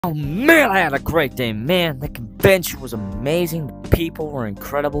Oh man, I had a great day, man. The convention was amazing. The people were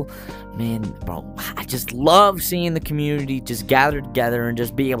incredible. Man, bro, I just love seeing the community just gather together and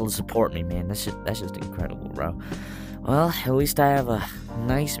just be able to support me, man. That's just incredible, bro. Well, at least I have a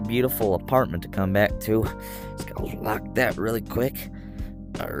nice, beautiful apartment to come back to. Just gotta lock that really quick.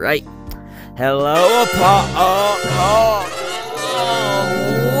 Alright. Hello,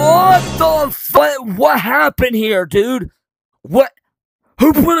 what the fuck? What happened here, dude? What?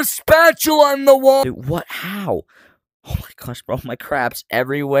 Who put a spatula on the wall? Dude, what? How? Oh my gosh, bro, my crap's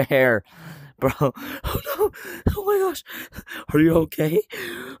everywhere. Bro, oh no, oh my gosh. Are you okay?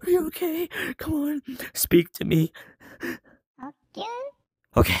 Are you okay? Come on, speak to me.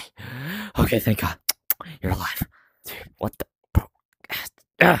 Okay. Okay, thank God. You're alive. Dude, what the? Bro.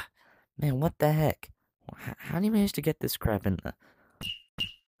 Man, what the heck? How do you manage to get this crap in the...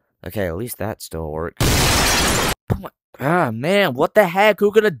 Okay, at least that still works. Oh my... man, what the heck?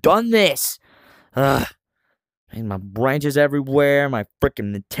 Who could have done this? Man, my branches everywhere, my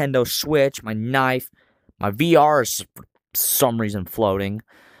freaking Nintendo Switch, my knife, my VR is for some reason floating.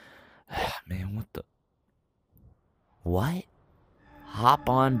 Man, what the... What? Hop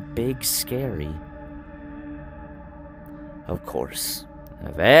on Big Scary. Of course.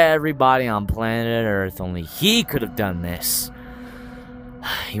 Of everybody on planet Earth, only he could have done this.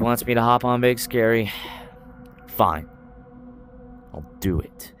 He wants me to hop on Big Scary. Fine. I'll do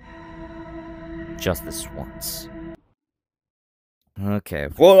it. Just this once. Okay.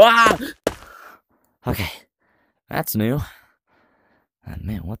 Whoa! Ah! Okay. That's new.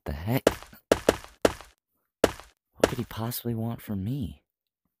 Man, what the heck? What could he possibly want from me?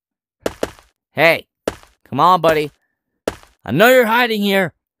 Hey! Come on, buddy. I know you're hiding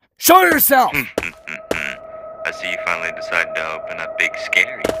here. Show yourself! I see you finally decided to open up Big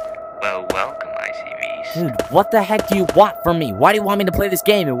Scary. Well, welcome, Icy Beast. Dude, what the heck do you want from me? Why do you want me to play this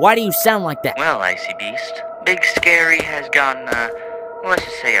game, and why do you sound like that? Well, Icy Beast, Big Scary has gotten, let's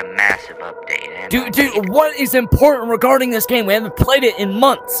just say a massive update. And Dude, what is important regarding this game? We haven't played it in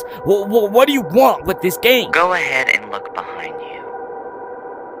months. What do you want with this game? Go ahead and look behind you.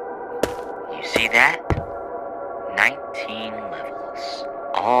 You see that? 19 levels.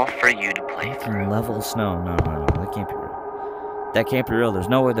 All for you to play 19 through. levels? No, that can't be real. That can't be real. There's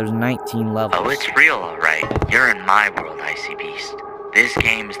no way there's 19 levels. Oh, it's real, alright. You're in my world, Icy Beast. This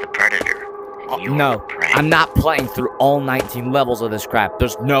game's the Predator. And you are the prey. I'm not playing through all 19 levels of this crap.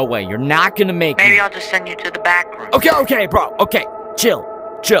 There's no way. You're not gonna make Maybe me. I'll just send you to the back room. Okay, bro. Okay, chill.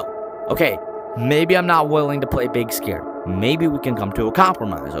 Okay, maybe I'm not willing to play Big Scare. Maybe we can come to a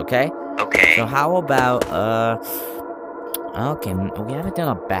compromise, okay? Okay. So how about, okay, we haven't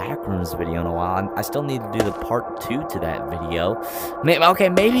done a backrooms video in a while. I still need to do the part 2 to that video.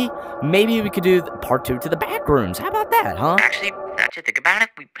 Maybe we could do the part 2 to the backrooms. How about that, huh? Actually, now that you think about it,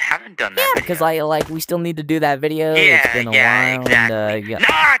 we haven't done that. Yeah, because we still need to do that video. Yeah, it's been a yeah, while. exactly. And,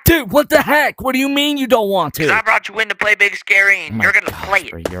 Dude, what the heck? What do you mean you don't want to? Because I brought you in to play Big Scary, and you're gonna play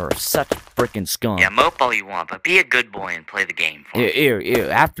it. Bro, you're such a freaking scum. Yeah, mope all you want, but be a good boy and play the game for me. Ew.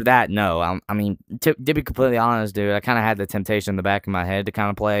 After that, no. I mean, to be completely honest, dude, I kind of had the temptation in the back of my head to kind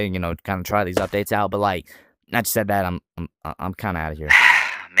of play, kind of try these updates out. But not just said that, I'm kind of out of here.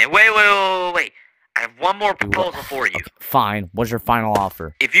 Man, wait. I have one more proposal for you. Okay, fine. What's your final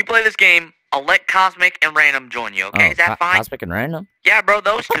offer? If you play this game, I'll let Cosmic and Random join you. Okay, is that fine? Cosmic and Random? Yeah, bro,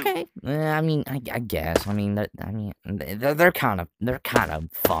 those two. Okay. I guess. They're kind of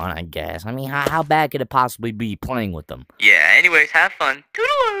fun. I guess. How bad could it possibly be playing with them? Yeah. Anyways, have fun.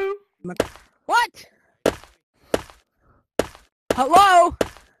 Toodaloo. What? Hello?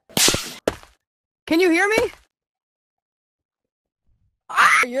 Can you hear me?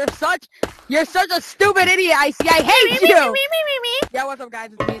 Ah, you're such a stupid idiot, Icy. I hate you. Yeah, what's up, guys?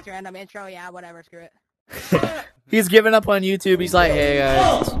 It's me, it's Random Intro. Yeah, whatever. Screw it. He's giving up on YouTube. He's like, hey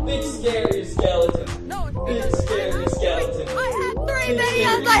guys. Oh, big scary skeleton. No, it's Big scary skeleton. I had 3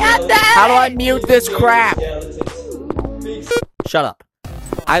 videos. I had that. How do I mute this crap? Big Shut up.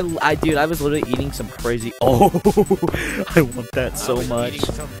 Dude, I was literally eating some crazy. Oh, I want that so much.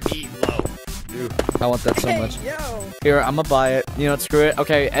 I want that so much. Yo. Here, I'm gonna buy it. You know what? Screw it.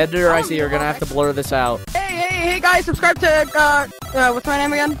 Okay, editor, I see you're gonna have to blur this out. Hey, guys, subscribe to what's my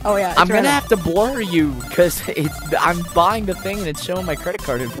name again? Oh yeah, I'm gonna have to blur you because I'm buying the thing and it's showing my credit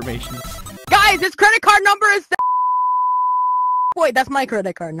card information. Guys, his credit card number is. Wait, that's my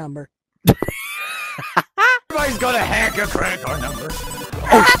credit card number. Everybody's gonna hack a credit card number.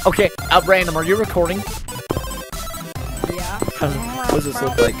 Oh, okay. Random, are you recording? Yeah. What does this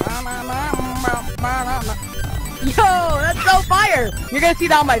look like? Yo, that's so fire! You're gonna see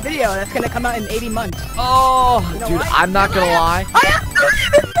that on my video. That's gonna come out in 80 months. Oh, You know dude, what? I'm not gonna lie. I have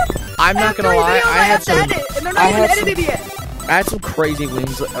I'm not gonna lie. I had some. and they're not even edited yet. I had some crazy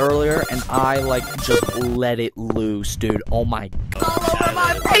wings earlier, and I like just let it loose, dude. Oh my. All over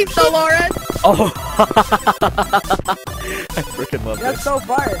my face, Dolores. Oh. I freaking love That's this. so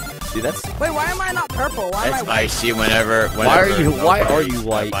far. Dude, that's. Wait, why am I not purple? Why am I It's white? icy whenever. Why are you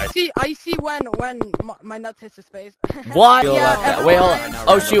white? I see when my nuts hits his face. What? Yeah, Wait, hold on. everyone-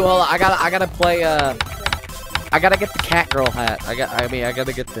 Oh shoot, hold on. I gotta play. I gotta get the cat girl hat. I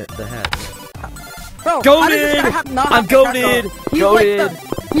gotta get the hat. Bro, Goated! how does this guy not I'm have the cat goated! girl?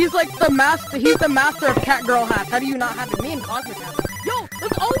 Goated! He's like the master. He's the master of cat girl hats. How do you not have it? Me and Cosmic have it. Yo,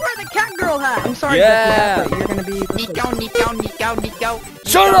 look over at the cat girl hat. I'm sorry, Yeah. Jesse, but you're gonna be Nico.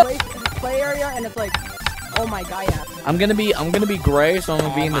 Shut up! Play area, and it's like, oh my god, yeah. I'm gonna be gray, so I'm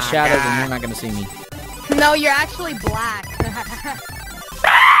gonna be in the my shadows, God. and you're not gonna see me. No, you're actually black.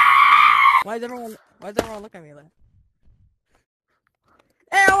 Why does everyone look at me like?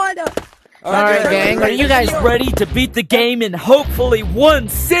 Hey, I want to. Alright, gang, are you guys ready to beat the game in hopefully one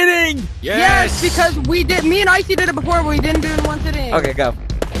sitting? Yes, because me and Icy did it before, but we didn't do it in one sitting. Okay, go.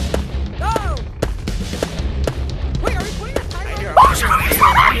 Go! Wait, are we putting a timer?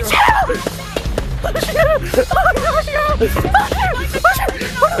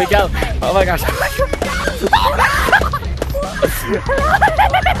 We go. Oh my gosh.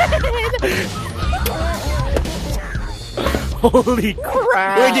 Holy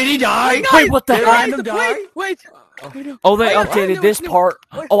crap. Wait, did he die? Wait, what the heck? Wait. Oh, they Wait, updated this part.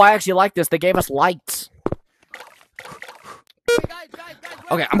 wait. Oh, I actually like this. They gave us lights. Guys,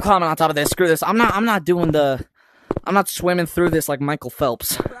 Okay, I'm climbing on top of this. Screw this. I'm not swimming through this like Michael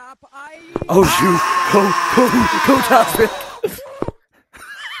Phelps. crap, Oh shoot. Go Cosmic.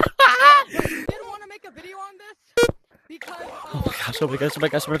 didn't want to make a video on this because Oh my gosh, oh my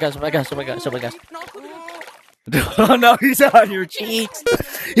gosh, oh my gosh, oh my gosh, oh my gosh, oh my gosh. and also because Oh no, he's on your cheeks.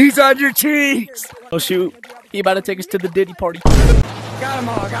 He's on your cheeks. Oh shoot. He about to take us to the Diddy party. Got them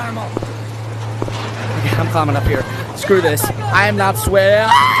all. Okay, I'm climbing up here. Screw this. I am not sweating.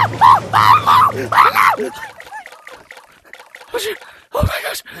 Oh shoot. Oh my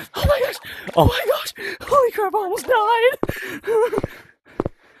gosh. Oh my gosh. Oh my gosh. Holy crap, I almost died.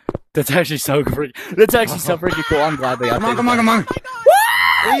 That's actually so freaky. That's actually so freaking cool. I'm glad they updated. Come on.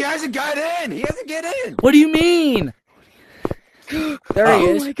 oh He hasn't got in. He hasn't get in. What do you mean? There he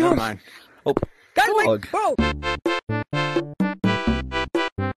is. my Never god. mind. Guys, wait, Dog. bro.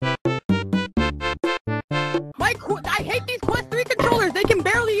 I hate these Quest 3 controllers. They can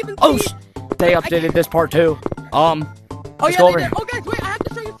barely even see. Oh, they updated this part too. Oh let's yeah, go they over did. here. Oh guys, wait, I have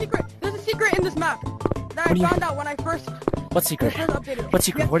to show you a secret. There's a secret in this map that What do you- I found out when I first What secret? updated. What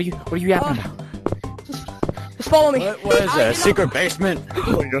secret? What are you yapping about? Just follow me. What is I that? did Secret not- basement?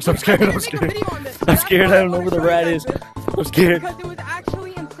 Oh my gosh, I'm scared. I I'm didn't make a scared. video on this. I'm scared. I don't know wanna where the show you rat guys is. this I'm scared. Because it was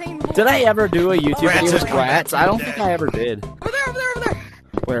actually insane. Did I ever do a YouTube Rats video is with coming rats? back I don't from think dead. I ever did. Over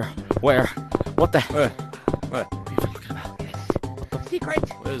there. Where? What the? What? Secret.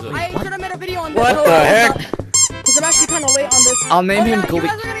 What is it? I should have made a video on this. What so the I'm heck? not- Cause I'm actually kind of late on this. I'll name Oh, him yeah, you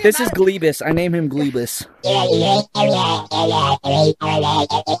guys are gonna Glebus. get This is mad. Glebus. I name him Glebus.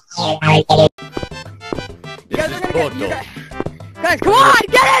 You guys are gonna get. You guys, come on,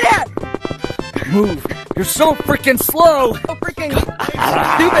 get in here! Move. You're so freaking slow. So freaking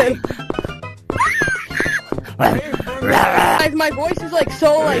stupid. Guys, my voice is like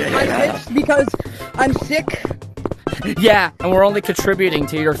so like high pitched because I'm sick. Yeah, and we're only contributing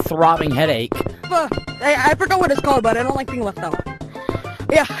to your throbbing headache. I forgot what it's called, but I don't like being left out.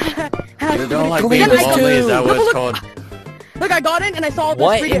 Yeah. You don't like Glebus being too. lonely, is that what it's Look. called? Look, I got in and I saw this.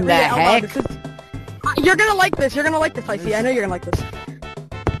 What Read in it the out loud. heck? This is, you're gonna like this. You're gonna like this, I see. I know you're gonna like this.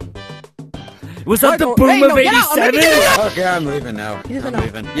 Was that the Michael, boom hey, of no, get out, I'm making it '87? out. Okay, I'm leaving now. He doesn't I'm know.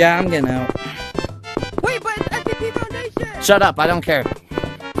 leaving. Yeah, I'm getting out. Wait, but it's SCP Foundation. Shut up. I don't care.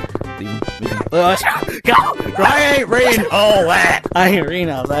 Leave him. Go. I ain't reading all that. I ain't reading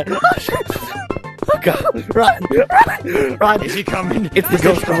all that. Go. Run. Is he coming? It's the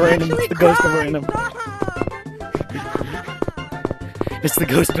ghost of random. It's the ghost of random. It's the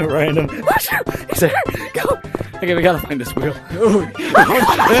ghost of random. He's there. Go. Okay, we gotta find this wheel.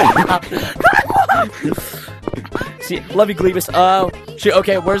 See, love you, Glebus. Oh, shit.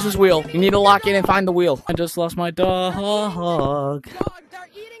 Okay, where's this wheel? You need to lock in and find the wheel. I just lost my dog. Dog, they're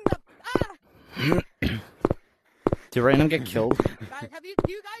eating the. Did Random get killed? Guys, did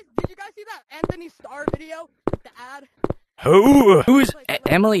you guys see that Anthony Starr video? The ad. Who? Who is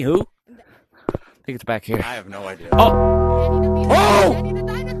Emily? Who? I think it's back here. I have no idea. Oh, Danny the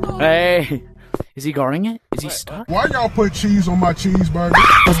dinosaur. hey. Is he guarding it? Is he stuck? Why y'all put cheese on my cheeseburger?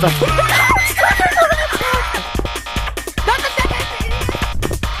 What's the?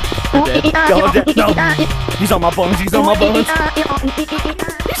 You're dead. Y'all dead. No. He's on my bones. He's on my bones. He's on me.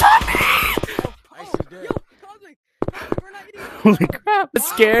 Holy crap. That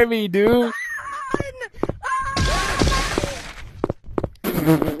scared me, dude.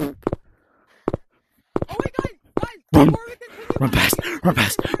 Run. Run past. Run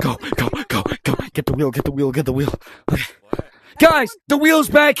past. Go. Go. Go. Go. Get the wheel. Get the wheel. Get the wheel. Okay. Guys, the wheel's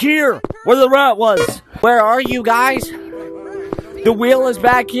back here. Where the rat was. Where are you guys? The wheel is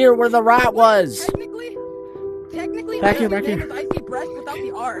back here where the rat was. Technically, Back here, back I here. see breast without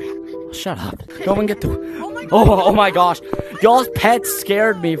the R. Shut up. Go and get the... Oh my gosh. Y'all's pets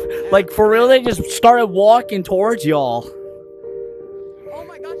scared me. Like, for real, they just started walking towards y'all. Oh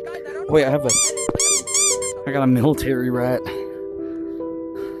my gosh, guys, I don't know. Wait, I got a military rat.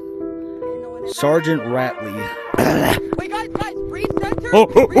 Sergeant Ratley. Wait, guys, recenter. Oh,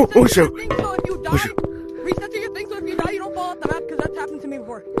 Recenter shoot. your thing so if you die, shoot. recenter your thing so if you die, you don't fall off the map, because that's happened to me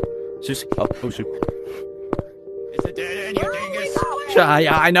before. Just, shoot. It's a dead end, you dingus.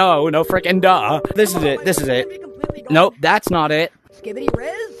 Yeah, I know. No freaking duh. This is it. This is it. Nope, that's not it. Skibbity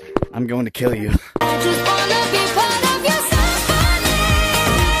Riz. I'm going to kill you.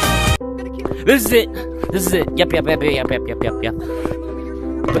 This is it. This is it. Yep. Put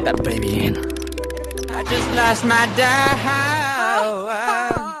that baby in. I just lost my dough.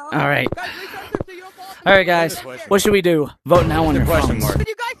 Alright. Alright, guys. What should we do? Vote now on your Question phones. mark. Did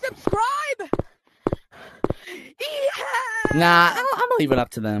you guys subscribe? Yeah. Nah, I'm leaving it up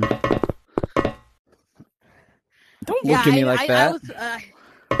to them. Don't look at me like that.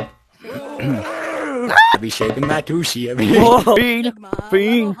 I be shaking my tushy. Whoa.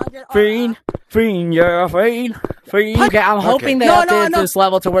 Fiend, you're a fiend. Okay, I'm hoping they update this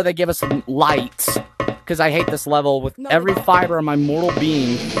level to where they give us some lights. Because I hate this level with every fiber of my mortal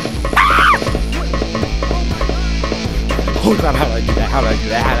being. Holy crap, how did I do that? How did I do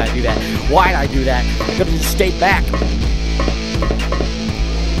that? How did I do that? Why did I do that? I could have just stayed back.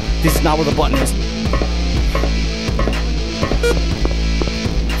 This is not where the button is.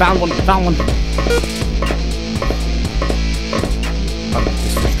 Found one, found one.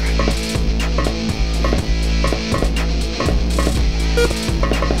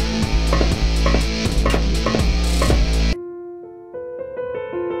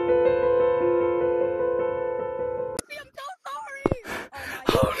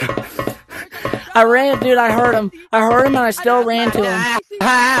 I ran, dude. I heard him. I heard him, and I still ran to him.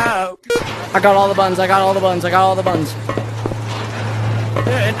 I got all the buns. I got all the buns. I got all the buns.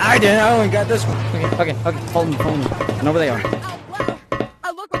 I didn't. I only got this one. Okay. Hold me. And over they are. Oh, wow.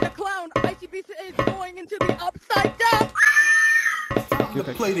 I look like a clown. ICB is going into the upside down. Time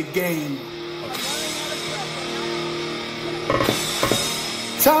to play the game.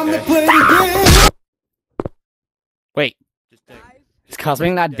 Time to play the game. Wait, Just take it. is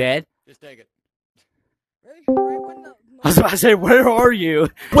Cosmic not dead? Just take it. Really? Right when the... I was about to say, where are you?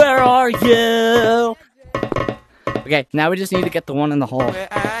 Where are you? Okay, now we just need to get the one in the hall.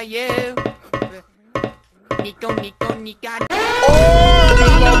 Where are you? Nico.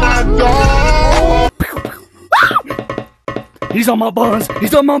 He's on my buns.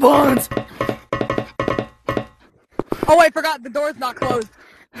 He's on my buns. Oh, I forgot. The door's not closed.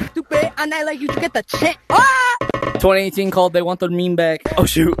 Stupid. And I let you get the chip. Ah! 2018 called. They want their meme back. Oh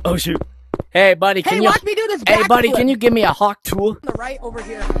shoot. Hey buddy, can Hey, you? watch me do this Hey buddy, backflip. can you give me a hawk tool? On the right over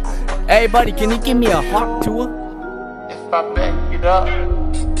here. Hey buddy, can you give me a hawk tool? If I back it up,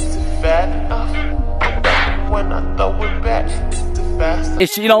 is it fat enough? When I throw it back, is it fast enough? If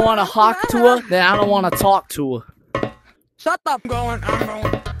she don't want a hawk tool, then I don't want to talk to her. Shut up.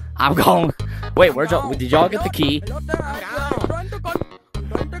 I'm going. Wait, where's y'all? Did y'all get the key?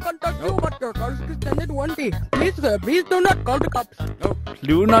 Please, sir, please do not call the cops.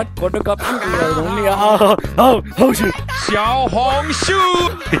 Do not go to cups. Oh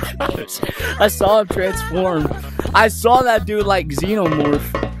shoot. I saw him transform. I saw that dude like xenomorph.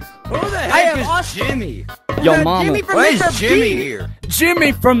 Who the I heck am is awesome. Jimmy? Yo, mama. Jimmy from Why is Mr. Jimmy B. here?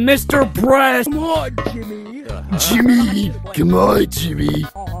 Jimmy from Mr. Breast. Come on, Jimmy. Jimmy, come on, Jimmy.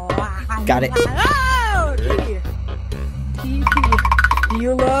 Got it. Oh, TP, do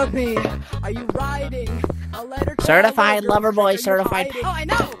you love me? Are you riding a letter to Certified all lover boy, Are you certified. hiding? Oh, I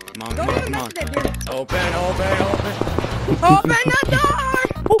know. Come on, Don't come on, even come on. mention it, dude. Open. Open the door.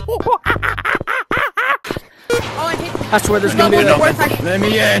 Oh, I hate. I swear there's gonna be Double a... door. Let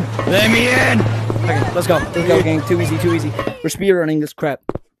me in. Okay, let's go, gang. Too easy. We're speedrunning this crap.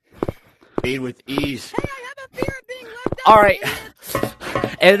 Speed with ease. Hey, I have a fear of being left out. All right,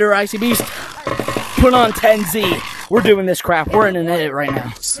 editor Icy Beast, put on 10Z. We're doing this crap. We're in an edit right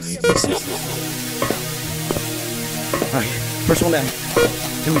now. Okay, first one down.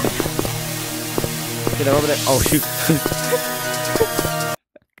 Too easy. Okay, they're over there. Oh, shoot.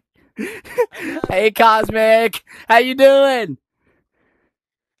 Hey, Cosmic. How you doing?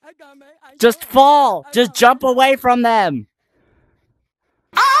 Just fall. Just jump away from them.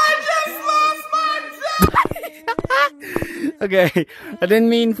 Okay, I didn't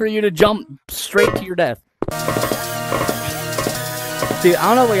mean for you to jump straight to your death. See, I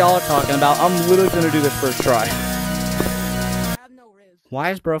don't know what y'all are talking about. I'm literally gonna do this first try.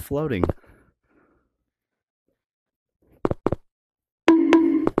 Why is bro floating?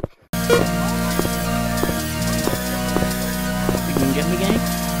 You can get me, gang?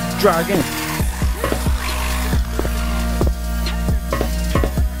 Try again.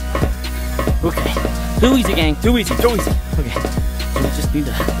 Okay. Too easy, gang. Too easy. Too easy. Okay. So we just need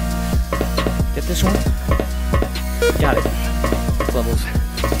to get this one. Got it. This level's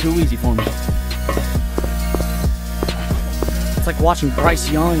too easy for me. It's like watching Bryce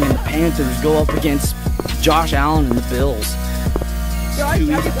Young and the Panthers go up against Josh Allen and the Bills.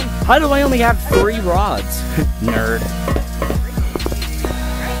 How do I only have 3 rods? Nerd.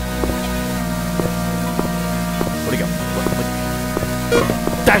 Where'd he go? What?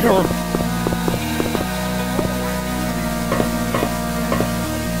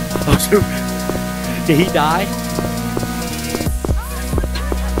 Oh, shoot. Did he die?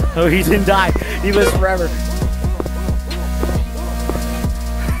 Oh, he didn't die. He lives forever.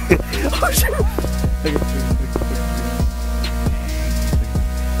 Oh, shoot.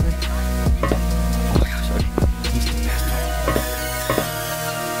 Oh, my gosh.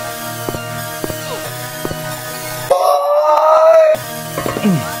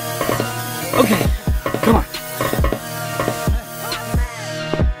 Okay. Come on.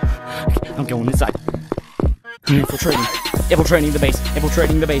 I'm going inside. I'm infiltrating. Infiltrating the base.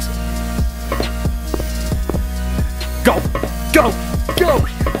 Infiltrating the base. Go! Go! Go!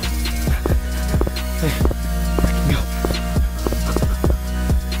 Hey, go.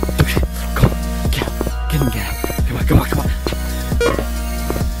 Okay, go. Get out. Get him, get out. Come on, come on, come on.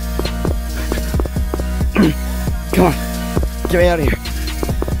 Come on. Get me out of here.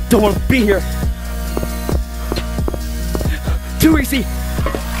 Don't want to be here. Too easy.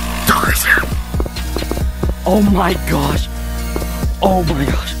 Oh my gosh. Oh my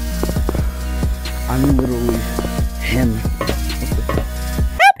gosh. I'm literally him.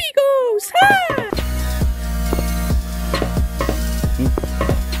 Happy goes! Ha!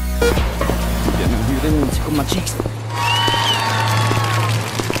 Getting out here, they want to tickle my cheeks.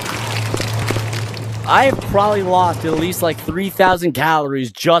 I've probably lost at least like 3,000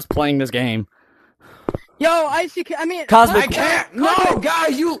 calories just playing this game. Yo, I mean, Cosmic. I can't. No,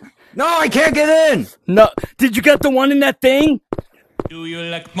 guys, No, I can't get in. No, did you get the one in that thing? Do you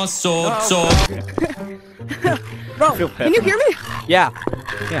like my sword? Bro, can you hear me? Yeah.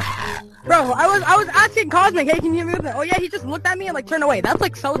 Bro, I was asking Cosmic, hey, can you hear me? Oh yeah, he just looked at me and like turned away. That's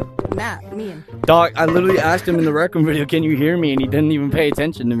like so mean. Dog, I literally asked him in the Rec Room video, can you hear me? And he didn't even pay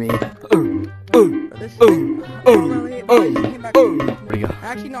attention to me. Where'd he go?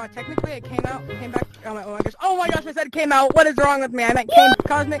 Actually, no, technically it came back. Oh my gosh, I said it came out. What is wrong with me? I meant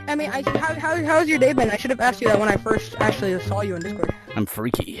Cosmic. I mean, how's your day been? I should have asked you that when I first actually saw you in Discord. I'm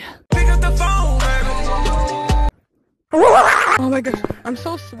freaky. Pick up the phone, Oh my gosh, I'm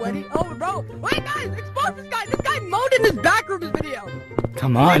so sweaty. Oh, bro. Wait, guys, expose this guy. This guy mowed in his back room this video.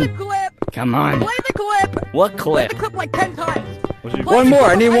 Come Play on. the clip. Come on. Play the clip. What Play clip? the clip like 10 times. One more.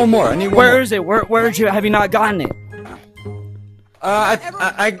 I need one more. I need one Where more. is it? Where'd you, have you not gotten it? I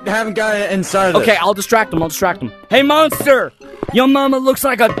haven't got it inside of Okay, I'll distract him. Hey, monster! Your mama looks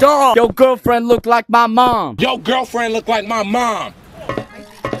like a dog. Your girlfriend looked like my mom. Your girlfriend look like my mom.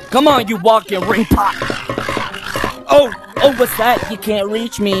 Come on, you walking ring pop. Oh, what's that? You can't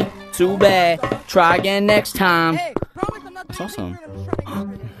reach me. Too bad. Try again next time. Hey, promise I'm not That's awesome.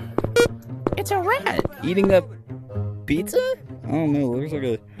 It's a rat. Eating a pizza? I don't know. It looks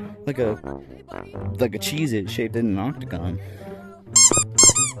like a Cheez-It shaped in an octagon.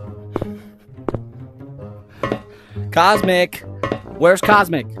 Cosmic! Where's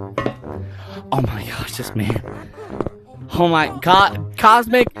Cosmic? Oh my gosh, this man. Oh my god.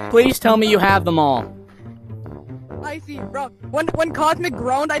 Cosmic, please tell me you have them all. I see, bro. When Cosmic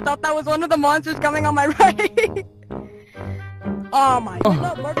groaned, I thought that was one of the monsters coming on my right. Oh my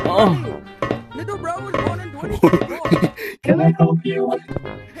god. Little bro was born in 2024. Can I help you?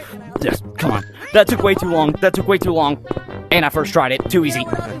 Yes, come on. That took way too long. And I first tried it. Too easy.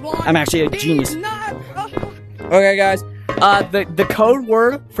 I'm actually a genius. Okay, guys. The code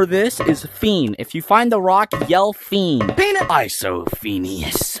word for this is fiend. If you find the rock, yell fiend. Peanut.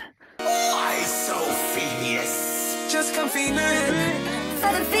 Isophoenius. Isophoenius. Just come feeling.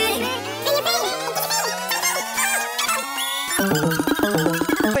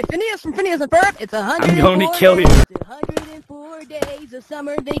 Wait, Phineas from Phineas and Ferb. It's 104 I'm going to kill you. days, 104 days of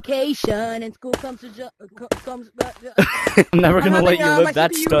summer vacation, and school comes to I'm never gonna let you live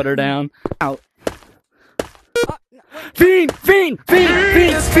that stutter down. Out. Fiend! Fiend! Fiend!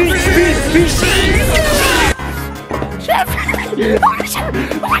 Fiend! Fiend! Fiend! Chef!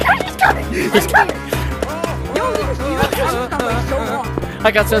 Oh my god, he's coming! He's coming! I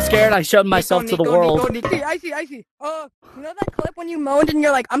got so scared I shut myself to the world. I see. You know that clip when you moaned and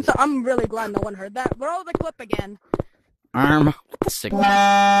you're like, I'm really glad no one heard that. Roll the clip again. What the signal?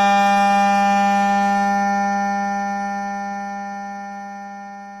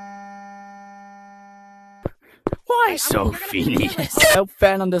 Why so fiendish? Hope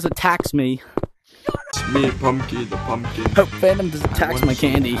Phantom doesn't tax me. It's me, Pumpkin, the pumpkin. Hope Phantom doesn't tax my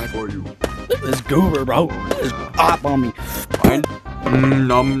candy. For you. Look at this goober, bro. This hot on me. Fine.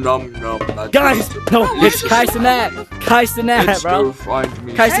 Nom nom nom. Guys, no, it's Kai Sinat, bro.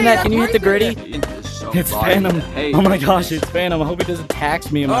 Kai Sinat, can you hit the gritty? It's Phantom. Oh my gosh, it's Phantom. I hope he doesn't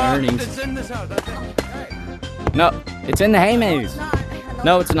tax me in my earnings. It's in this house. No, it's in the hay maze.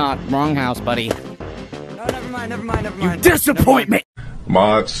 No, it's not. Wrong house, buddy. No, never mind. You disappoint me.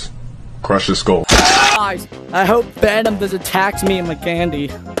 Mods, crush his skull. Guys, I hope Phantom doesn't tax me in my candy.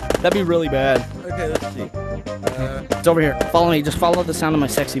 That'd be really bad. Okay, let's see. It's over here. Follow me. Just follow the sound of my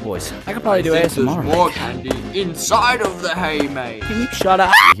sexy voice. I could probably do ASMR. There's more candy inside of the hay maze. Can you shut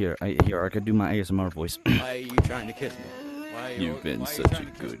up? Here, I could do my ASMR voice. Why are you trying to kiss me? You've been such a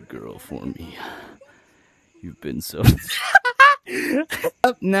good girl for me. You've been so...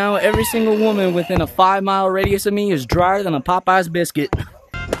 Now, every single woman within a 5-mile radius of me is drier than a Popeye's biscuit.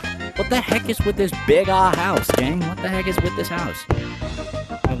 What the heck is with this big-ass house, gang? What the heck is with this house?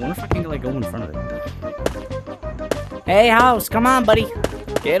 I wonder if I can, like, go in front of it. Hey, house, come on, buddy.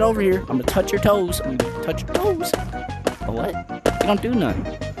 Get over here. I'm gonna touch your toes. Touch your toes. What? You don't do nothing.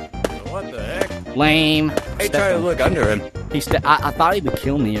 What the heck? Lame. Hey, try to look under him. I thought he would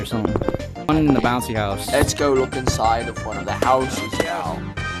kill me or something. One in the bouncy house. Let's go look inside of one of the houses now.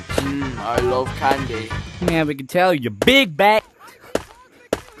 I love candy. Yeah, we can tell you're big back.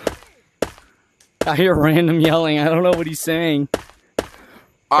 I hear random yelling. I don't know what he's saying.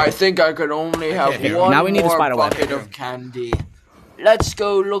 I think I could only have one now we need more a spider web. bucket of candy. Let's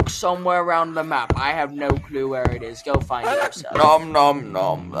go look somewhere around the map. I have no clue where it is. Go find it yourself. Nom nom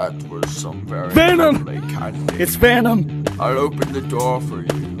nom. That was some very Venom! lovely candy. It's Phantom. I'll open the door for you.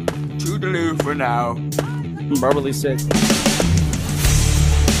 Toodaloo for now. Burbly sick.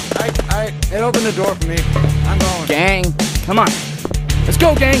 It opened the door for me. I'm going. Gang, come on. Let's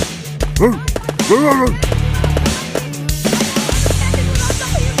go, gang.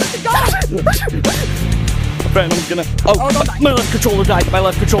 Phantom's gonna... Oh, my left controller died. My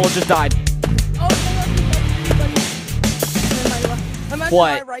left controller just died. What?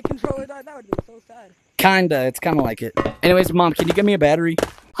 My right controller died. That would be so sad. Kinda. It's kinda like it. Anyways, Mom, can you give me a battery?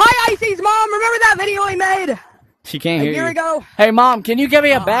 Hi, Icy's mom. Remember that video I made? She can't hear A year you. ago. Hey, Mom, can you give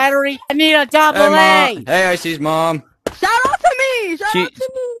me a battery? I need a double A. Hey, Icy's mom. Shout out to me. Shout out to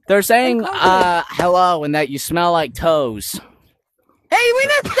me. They're saying, hello, and that you smell like toes. Hey, we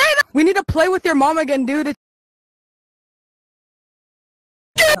didn't say that. We need to play with your mom again, dude.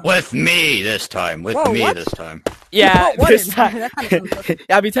 With me this time. With Whoa, me what? this time. Yeah, What this is- time. that kind of sounds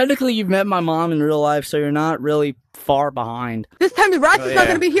I mean, technically, you've met my mom in real life, so you're not really far behind. This time the Rats is not yeah.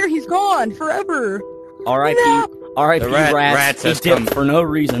 gonna be here. He's gone forever. R.I.P. No. R.I.P. The Rats. Rats He has dipped come. for no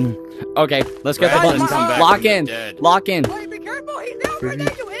reason. Okay, let's get Rats the has buttons. come back Lock from the in. dead. Lock in. Wait, be careful. He's down right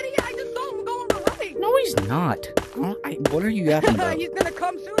there, you idiot. I just saw him go on the right. No, he's not. What are you yapping about? He's gonna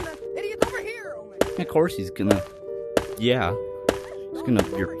come soon. The idiot's over here. Oh my God. Of course he's gonna. Yeah. He's gonna.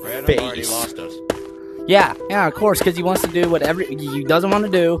 Your Random already face. lost us. Yeah, of course, because he wants to do whatever he doesn't want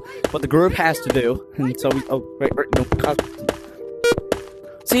to do, what the group has to do, and so we. Oh, wait, no.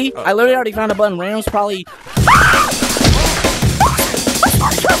 See, I literally already found a button. Randall's probably.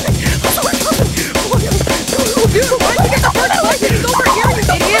 Dude, why'd you get the first license? He's over here, you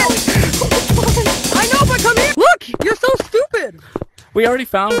idiot. I know, but come here. Look, you're so stupid. We already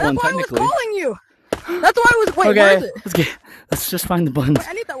found That's one, why technically. I was calling you. That's why I was. Wait, where is Okay, it? let's just find the buttons. Wait,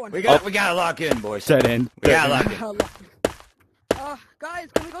 I need that one. We gotta lock in, boys. Dead end. We gotta lock in. Guys,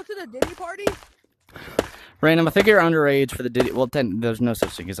 can we go to the Diddy party? Random, I think you're underage for the Diddy. Well, there's no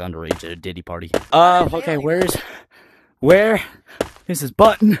such thing as underage at a Diddy party. Okay, where is his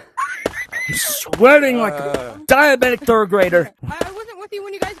button? I'm sweating like a diabetic third grader. I wasn't with you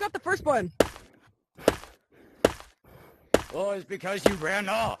when you guys got the first one. Oh, it's because you ran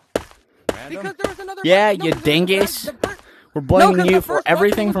off. Random? Because there was another. Yeah, no, you there was- dingus. We're blaming 'cause you the for first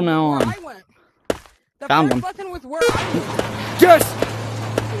everything button from now was on. where I went. The Found first one. button was where I went. Yes!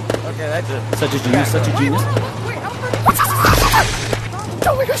 Okay, that's it. Such a genius, such a Wait, genius. hold on, look, wait, how far?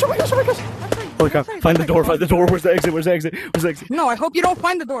 Oh my gosh, oh my gosh, oh my gosh. Holy crap, find the door, find the door. Where's the exit, where's the exit, where's the exit? No, I hope you don't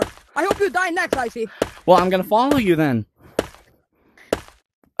find the door. I hope you die next, Icy. Well, I'm gonna follow you then.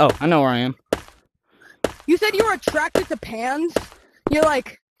 Oh, I know where I am. You said you were attracted to pans? You're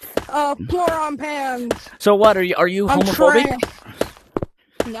like, floor on pans. So what, are you I'm homophobic?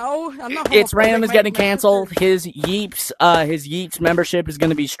 No, I'm not homophobic. It's Random is My- getting my canceled. sister- His Yeeps membership is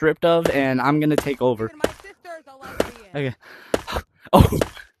gonna be stripped of, and I'm gonna take over. My sister's a lesbian. Okay. Oh.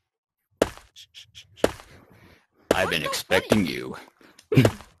 I've been expecting you.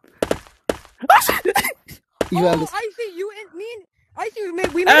 You have this. I see you and me. I see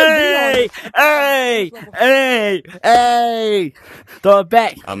we made Hey! Hey! Hey! Hey! Throw it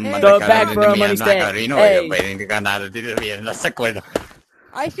back. Throw it back for a money stack. Hey!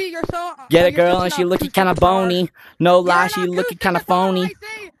 I see you're so. Get it, you're girl, such and she an looking acoustic kinda guitar. bony. No lie, You're she an looking acoustic kinda guitar, phony. I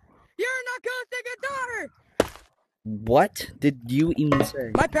see. You're an acoustic guitar. What did you even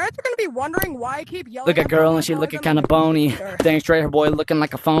say? My parents are gonna be wondering why I keep yelling. Look at girl, and she my looking doors. kinda bony. Dang straight, her boy looking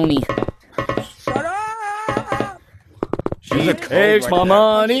like a phony. Shut up. She takes my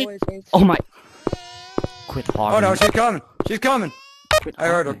money. Oh my. Quit Oh hogging. no, she's coming. She's coming. Quit I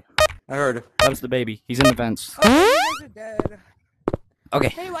heard her. hogging. I heard her. That was the baby. He's in the vents. Oh, you guys are dead. Okay.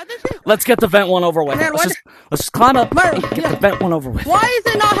 Hey, why does it? Let's get the vent one over with. Man, Let's just climb up Myra, and get yeah. the vent one over with. Why is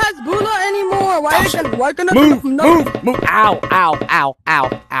it not Hezbollah anymore? Why is it? Why gonna Move, no. move, move. Ow, ow, ow, ow,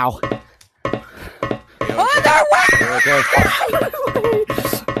 ow. Other way! Okay.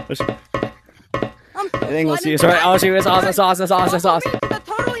 I'm I think we'll see us. Alright, oh, she was awesome.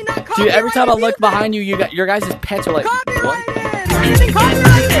 Totally not Dude, every time I look copyrighted behind you, your guys' pets are like, what? Copyrighted! Anything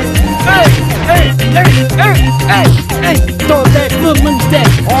copyrighted! Hey! Throw it back, look, money stack.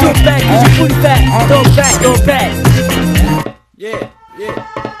 Throw it back, cause your booty fat. Throw it back, throw it back. Yeah, yeah.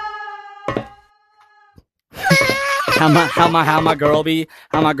 How my girl be?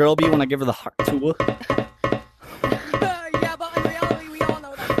 How my girl be when I give her the heart to her? Yeah, but in reality, we all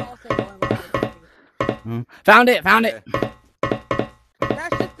know that's all single. Found it. That's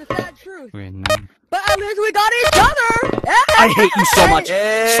just the sad truth. Okay, no. But at least we got each other! I hate you so much.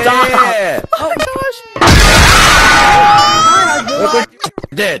 Yeah. Stop! Oh my gosh! Look what you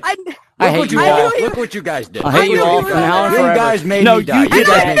did. I hate you all. Look what you guys did. I hate you all from now on You forever. guys made No, me die. you did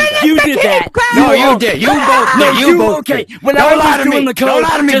that. You did that. No, you did. You both No, did. you both okay. did. When Don't I lie was to doing me. the code, Don't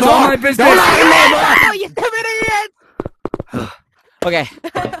lie to me, just boy. all my business. Don't lie to me, boy. Oh, you stupid idiot! Okay.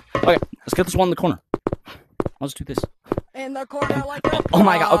 Okay, let's get this one in the corner. Let's do this. In the corner like a Oh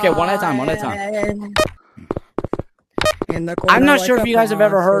my god. Okay, one at a time. In the corner I'm not like sure if a you guys have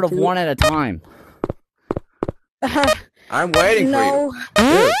ever heard of prostitute. one at a time. I'm waiting for No.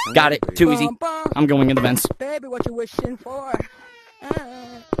 you. Got it. Too easy. Bum, bum. I'm going in the vents. Baby, what you wishing for?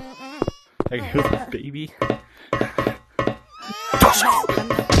 I hear the baby.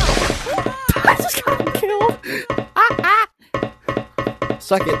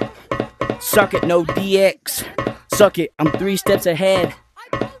 Suck it. Suck it, no DX. Suck it, I'm 3 steps ahead.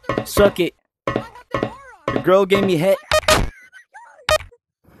 Suck it. The girl gave me head.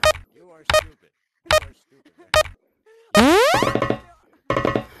 You are stupid. You are stupid.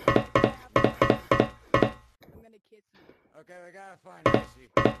 Okay, we gotta find Icy.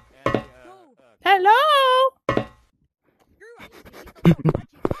 And, Hello?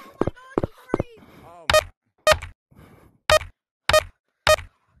 oh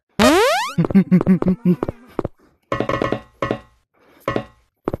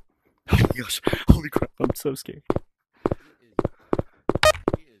Oh my gosh. Holy crap, I'm so scared.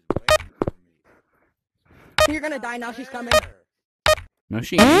 You're gonna die now, she's coming. No,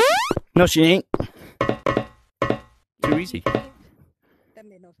 she ain't. No, she ain't. Too easy. That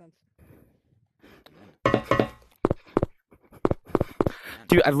made no sense.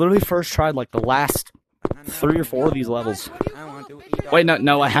 Dude, I've literally first tried like the last 3 or 4 of these levels. Wait,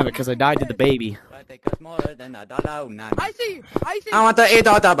 no, I haven't because I died to the baby. I see! I want to eat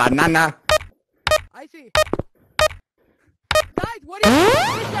all the banana. I see. Guys, what do you think?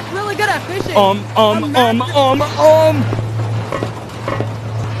 Fish that's really good at fishing? Oh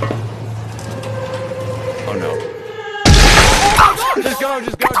no. Just go. Oh my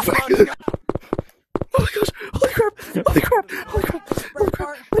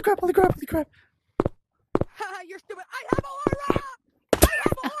gosh! Holy crap! You're stupid. I have aura!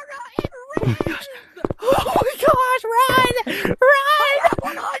 It rains! Oh my gosh! Run! I have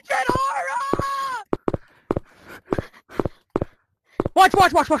 100 aura! Watch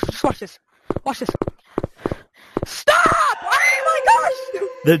this. Watch this. Stop!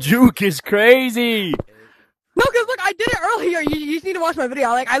 The juke is crazy. No, because look, I did it earlier. You just need to watch my video.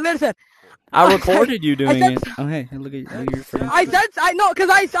 Like, I literally said. I recorded you doing it. Oh, hey, look at your friend. I said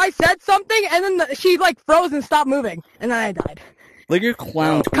something, and then she, like, froze and stopped moving. And then I died. Look at your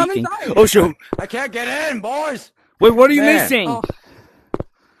clown tweaking. Come inside. Oh, shoot. I can't get in, boys. Wait, what are you Man. missing? Oh.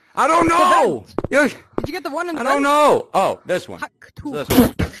 I don't know. Did you get the one in the I don't know. Oh, this one. This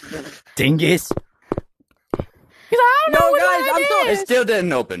one. Dingus. No, guys, I'm so... It still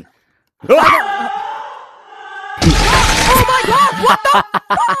didn't open. Oh my god, what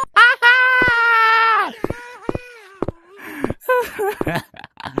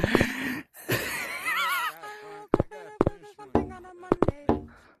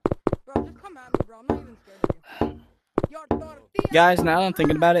Guys, now that I'm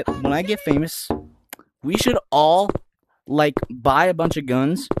thinking about it, when I get famous, we should all, like, buy a bunch of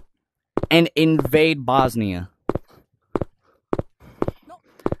guns and invade Bosnia.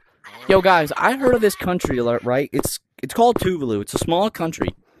 Yo, guys, I heard of this country, right? It's called Tuvalu. It's a small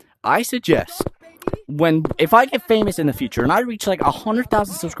country. I suggest, if I get famous in the future and I reach like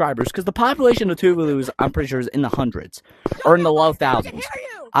 100,000 subscribers, because the population of Tuvalu is, I'm pretty sure, is in the hundreds or in the low thousands.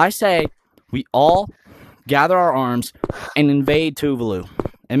 I say we all gather our arms and invade Tuvalu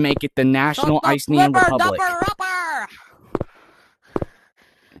and make it the national Iceland Republic.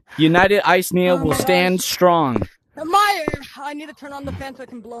 United Iceland will stand strong. I need to turn on the fan so it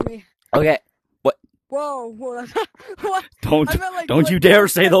can blow me. Okay. What? Whoa. What? Don't you dare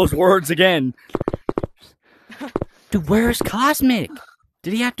say those words again. Dude, where's Cosmic?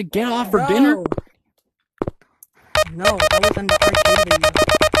 Did he have to get off for dinner? No, I was in the arcade video.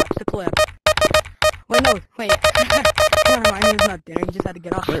 Watch the clip. Wait. Never mind, he was not there. He just had to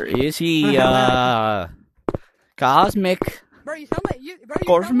get off. Where is he? Cosmic. Bro, you sound like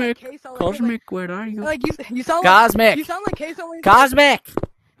Cosmic. Queso. Cosmic, where are you? Like you sound Cosmic. like you sound like Queso. Cosmic.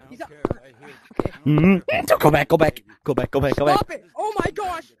 Okay. Go back. Stop it! Oh my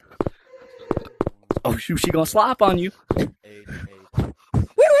gosh! Oh shoot, she gonna slap on you.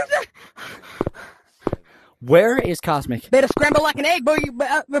 Where is Cosmic? Better scramble like an egg, boy. You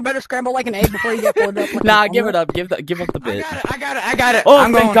better scramble like an egg before you get pulled up. Like nah, give it up. Give up the bit. I got it.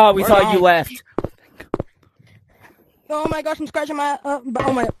 Oh, thank God we thought you left. Oh my gosh, I'm scratching my.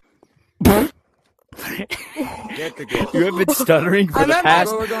 Oh my. You have been stuttering for the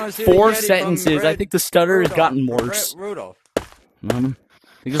past 4 sentences. I think the stutter has gotten worse. Rudolph. You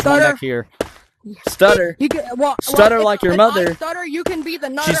just going back here. Stutter. Stutter like your mother. Stutter, you can be the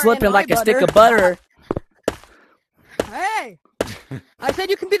nutter. She's slipping like a stick of butter. Hey, I said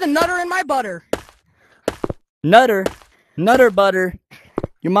you can be the nutter in my butter. Nutter butter.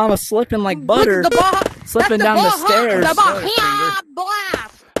 Your mama's slipping like butter. Slipping down the stairs. The Baja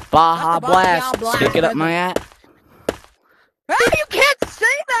Blast. Baja Blast. Stick it up my ass. Hey, you can't say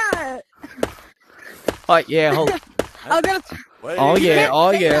that. Oh yeah, hold. Oh yeah.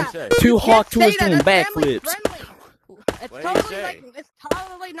 2 hawk twists and backflips. It's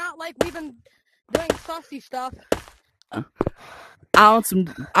totally not like we've been doing sussy stuff. I want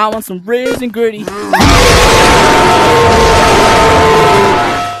some Riz and Gritty. I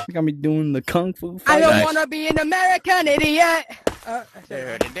think I'm doing the kung fu fight. I don't want to be an American idiot.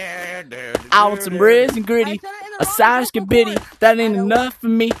 I want some Riz and Gritty. A size skibidi. That ain't enough for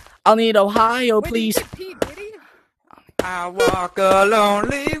me. I'll need Ohio, please. I walk a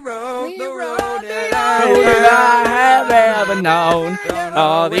lonely road, the road that I have ever known.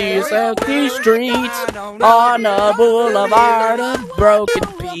 All these empty streets on a boulevard of broken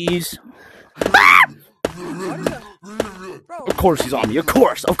peas. Of course he's on me. Of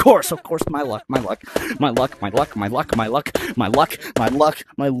course. My luck.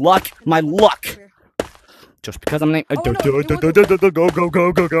 Just because I'm named.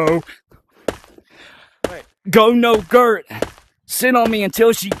 Go. Go no Gert. Sit on me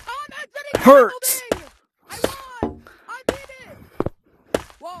until she hurts. I won. I did it.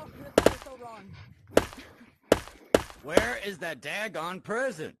 Whoa, this is so wrong. Where is that daggone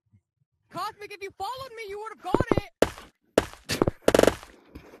prison? Cosmic, if you followed me, you would have got it.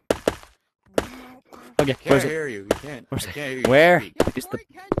 Okay, Can't hear you. You can't. Where's I can't hear you. Where is the?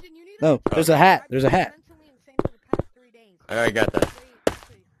 No, there's a hat. There's a hat. I got that.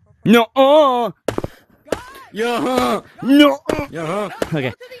 No. No.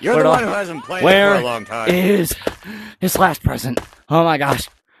 Okay. You're the one who hasn't played for a long time. Where is his last present? Oh my gosh.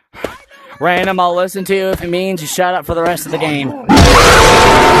 Random, I'll listen to you if it means you shut up for the rest of the game.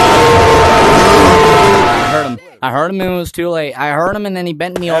 I heard him and it was too late. I heard him and then he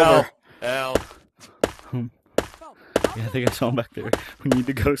bent me over. Yeah, I think I saw him back there. We need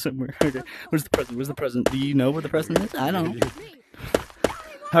to go somewhere. Okay. Where's the present? Do you know where the present is? I don't know.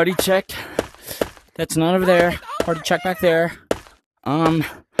 Already checked. That's none over there. Already checked back there.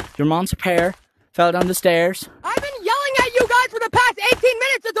 Your mom's a pear. Fell down the stairs. I've been yelling at you guys for the past 18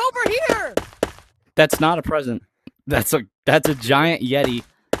 minutes. It's over here. That's not a present. That's a giant Yeti.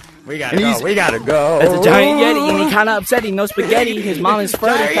 We gotta go. We gotta go. That's a giant Yeti, and he kind of upsetting. No spaghetti. His mom is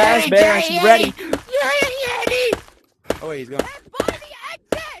Freddy Fazbear, and she's ready. Yeti. Oh, wait, he's gone. By the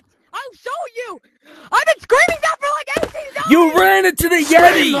exit. I'll show you. I've been screaming that for like 18 times. You ran into the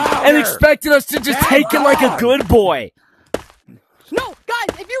Yeti and expected us to just take it like a good boy. No,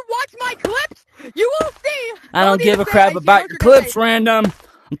 guys, if you watch my clips, you will see. I don't give a crap about your clips, random.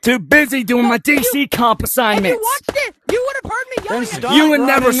 I'm too busy doing my DC comp assignments. If you watched it, you would have heard me yelling at You would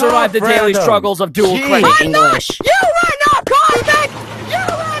never survive the daily struggles of dual credit English. You ran off, Cosmic! You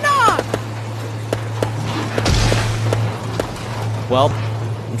ran off! Well,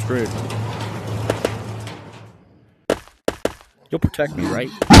 I'm screwed. You'll protect me, right?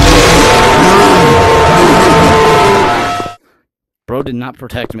 Bro did not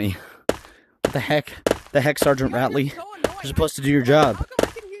protect me. What the heck? The heck, Sergeant Ratley? You're supposed to do your job. How come I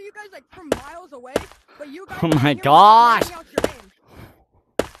can hear you guys like from miles away, but you guys Oh my gosh!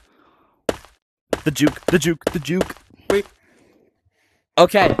 The juke. Wait.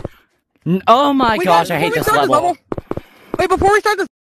 Okay. Oh my gosh, I hate this level. Wait, before we start this